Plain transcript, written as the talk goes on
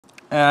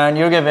and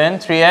you're given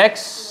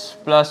 3x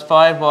plus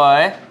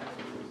 5y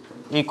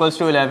equals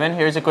to 11.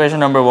 Here's equation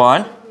number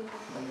 1.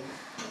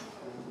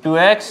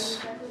 2x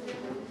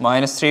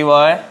minus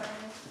 3y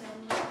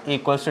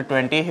equals to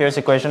 20. Here's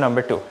equation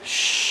number 2.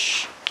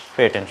 Shh.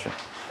 Pay attention.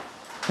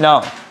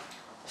 Now,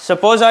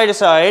 suppose I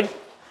decide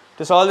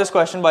to solve this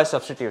question by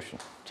substitution.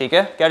 ठीक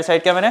है? क्या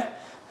decide किया मैंने?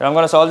 I'm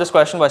going to solve this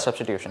question by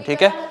substitution.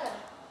 ठीक है?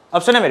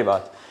 अब सुने मेरी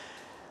बात.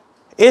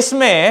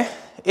 इसमें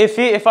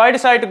if I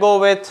decide to go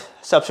with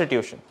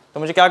substitution, तो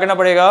मुझे क्या करना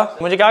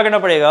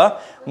पड़ेगा?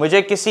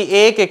 मुझे किसी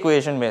एक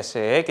इक्वेशन में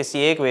से किसी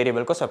एक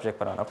वेरिएबल को सब्जेक्ट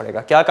बनाना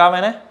पड़ेगा. क्या कहा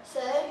मैंने?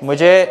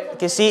 मुझे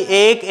किसी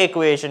एक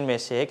इक्वेशन में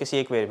से किसी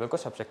एक वेरिएबल को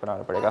सब्जेक्ट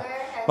बनाना पड़ेगा.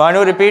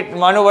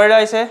 मानो वर्ड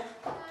आई से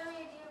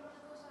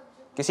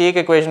किसी एक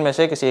इक्वेशन में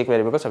से किसी एक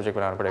वेरिएबल को सब्जेक्ट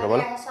बनाना पड़ेगा.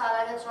 बोलो.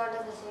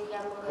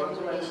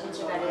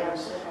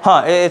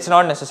 हाँ, it's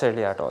not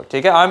necessarily at all.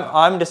 ठीक है?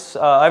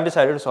 I've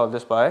decided to solve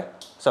this by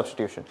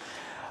substitution.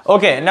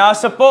 Okay, now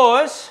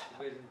suppose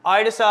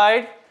I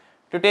decide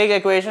to take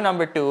equation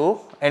number 2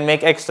 and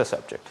make x the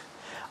subject.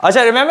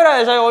 अच्छा, remember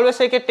as I always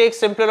say कि take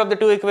simpler of the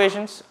two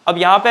equations. अब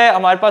यहाँ पे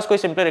हमारे पास कोई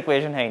simpler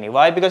equation है ही नहीं.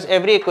 Why? Because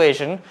every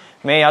equation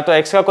में या तो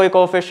x का कोई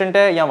coefficient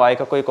है या y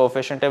का कोई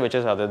coefficient है which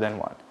is other than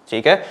 1.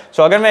 ठीक है?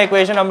 So अगर मैं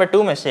equation number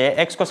 2 में से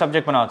x को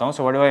subject बनाता हूँ,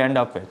 so what do I end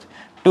up with?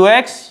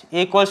 2x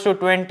equals to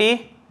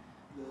 20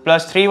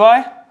 plus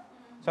 3y.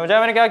 समझा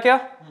मैंने क्या किया?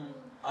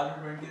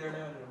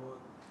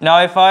 Now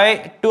if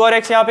I 2 और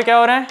x यहाँ पे क्या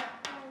हो रहे हैं?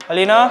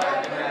 अलीना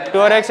 2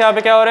 और x यहाँ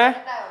पे क्या हो रहा है?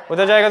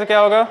 उधर जाएगा तो क्या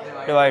होगा?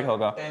 डिवाइड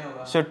होगा.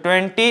 So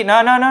 20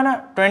 ना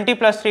 20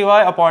 plus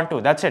 3y upon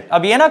 2. That's it.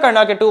 अब ये ना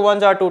करना कि 2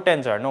 1s are 2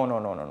 10s are.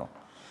 No.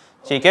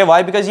 ठीक है?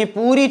 Why? Because ये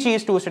पूरी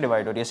चीज 2 से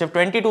डिवाइड हो रही है. सिर्फ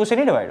 22 से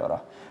नहीं डिवाइड हो रहा.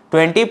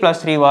 20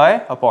 plus 3y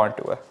upon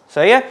 2 है.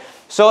 सही है?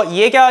 So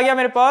ये क्या आ गया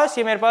मेरे पास?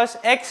 ये मेरे पास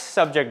x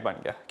सब्जेक्ट बन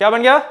गया. क्या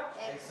बन गया?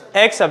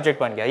 x सब्जेक्ट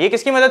बन गया. ये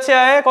किसकी मदद से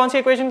आया है? कौन सी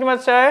इक्वेशन की मदद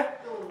से आया है?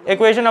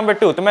 Equation number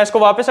 2. तो मैं इसको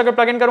वापस अगर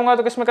प्लग इन करूंगा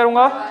तो किसमें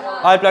करूंगा?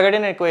 आई plug it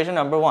in equation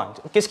number 1.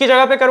 किसकी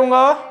जगह पे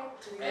करूंगा?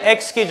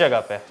 x की जगह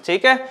पे.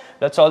 ठीक है?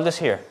 Let's solve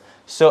this here.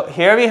 So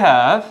here we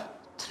have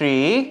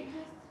 3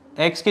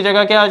 x की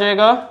जगह क्या आ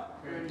जाएगा?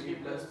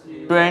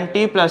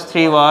 20 plus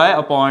 3y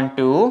upon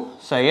 2.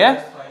 सही है?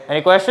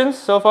 Any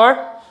questions so far?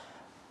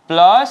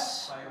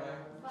 Plus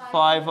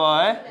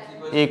 5y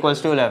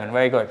equals to 11.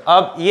 Very good.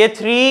 अब ये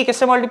 3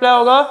 किससे मल्टीप्लाई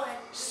होगा?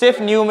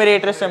 सिर्फ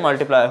न्यूमरेटर से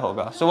मल्टीप्लाई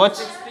होगा. सो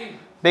व्हाट्स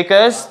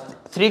because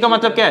 3 का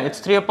मतलब क्या है? It's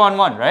 3 upon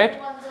 1, right?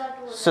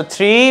 So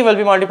 3 will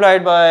be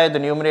multiplied by the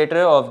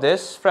numerator of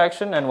this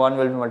fraction and 1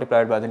 will be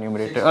multiplied by the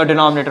numerator or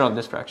denominator of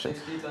this fraction.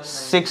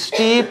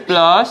 60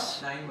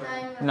 plus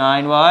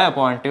 9y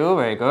upon 2,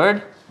 very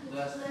good.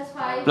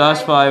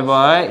 Plus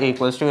 5y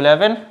equals to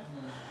 11.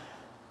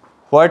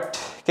 What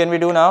can we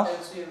do now?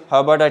 How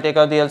about I take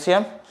out the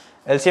LCM?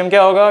 LCM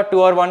क्या होगा?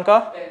 2 और 1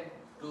 का?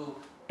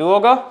 2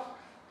 होगा?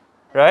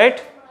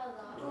 Right?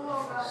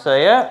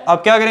 सही है. अब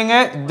क्या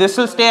करेंगे? This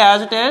will stay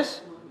as it is.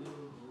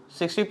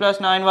 60 plus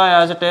 9y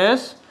as it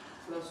is.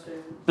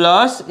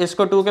 Plus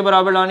इसको 2 के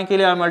बराबर लाने के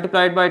लिए I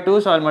multiplied by 2,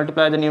 so I'll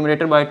multiply the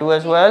numerator by 2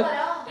 as well.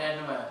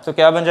 तो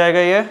क्या बन जाएगा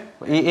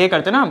ये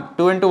करते ना हम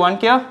 2 into 1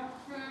 किया.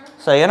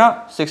 सही है ना?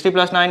 60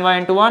 plus 9y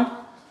into 1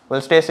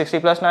 will stay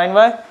 60 plus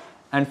 9y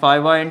and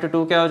 5y into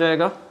 2 क्या हो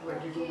जाएगा?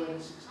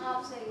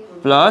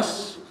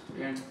 Plus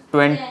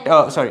 20.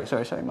 Oh, sorry.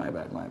 My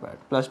bad.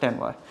 Plus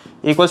 10y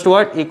equals to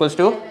what? Equals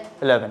to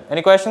 11.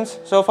 Any questions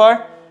so far?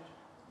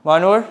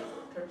 Manur?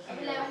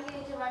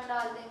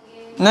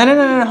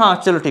 नहीं. हाँ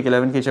चलो ठीक है.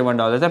 11 की जगह 1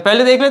 डाल देते हैं.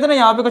 पहले देख लेते हैं ना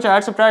यहाँ पे कुछ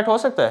ऐड सब्ट्रैक्ट हो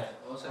सकता है.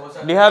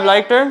 Do you have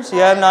like terms?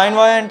 You have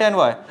 9y and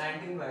 10y.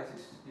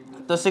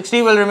 So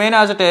 60 will remain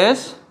as it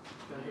is.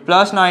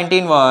 Plus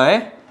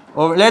 19y.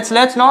 Over,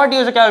 let's not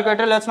use a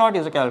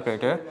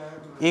calculator.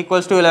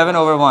 Equals to 11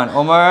 over 1.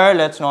 Omar,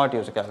 let's not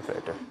use a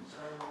calculator.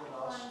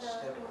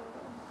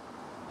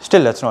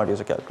 Still, let's not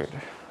use a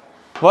calculator.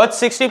 What's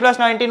 60 plus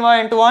 19y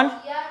into 1?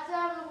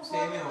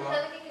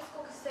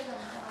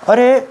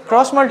 अरे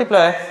cross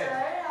multiply.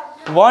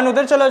 1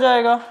 उधर चला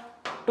जाएगा,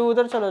 2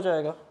 उधर चला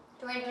जाएगा.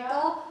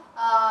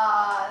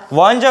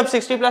 1 जब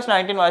 60 plus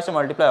 19y से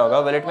multiply होगा,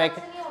 will it make?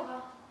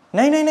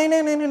 नहीं,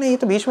 ये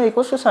तो बीच में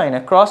equals to sign है.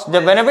 क्रॉस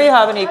जब whenever you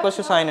have an equals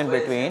to sign in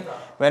between,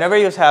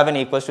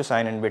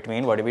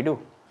 what do we do?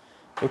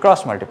 We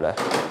cross multiply.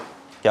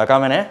 क्या कहा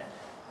मैंने?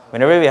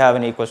 Whenever we have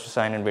an equals to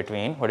sign in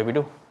between, what do we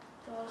do?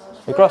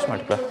 We cross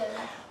multiply.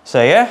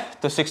 सही है?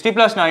 तो 60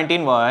 plus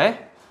 19y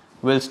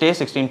will stay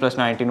 16 plus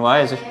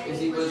 19y is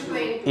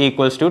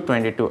equals to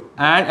 22.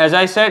 And as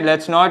I said,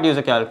 let's not use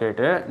a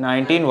calculator.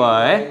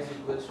 19y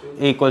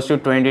equals to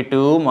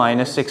 22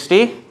 minus 60.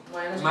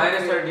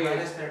 Minus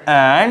 38.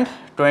 And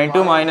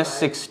 22 minus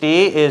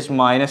 60 is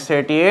minus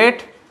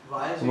 38.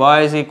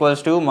 Y is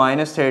equals to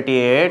minus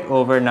 38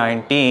 over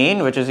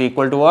 19, which is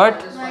equal to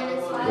what?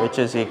 Which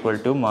is equal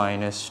to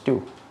minus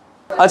 2.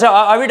 Acha,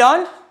 are we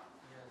done?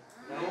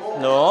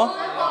 No.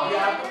 You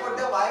have to put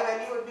the y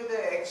value into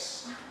the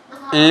x.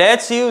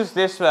 Let's use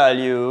this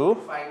value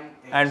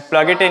and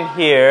plug it in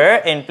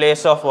here in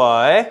place of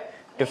y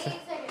to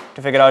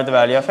figure out the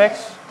value of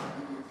x.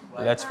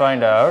 Let's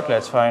find out.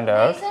 Let's find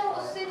out. नहीं sir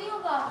उससे नहीं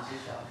होगा.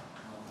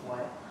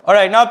 All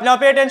right, now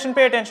pay attention,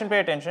 pay attention, pay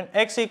attention.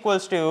 X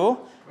equals to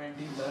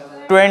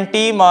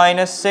 20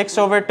 minus 6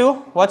 over 2.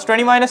 What's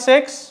 20 minus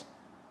 6?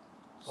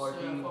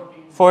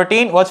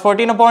 14. What's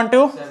 14 upon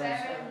 2? 7.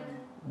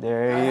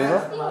 There you go.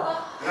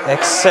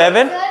 X7. Sir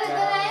इधर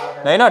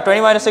आए. No,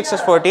 20 minus 6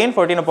 is 14.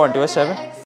 14 upon 2 is 7.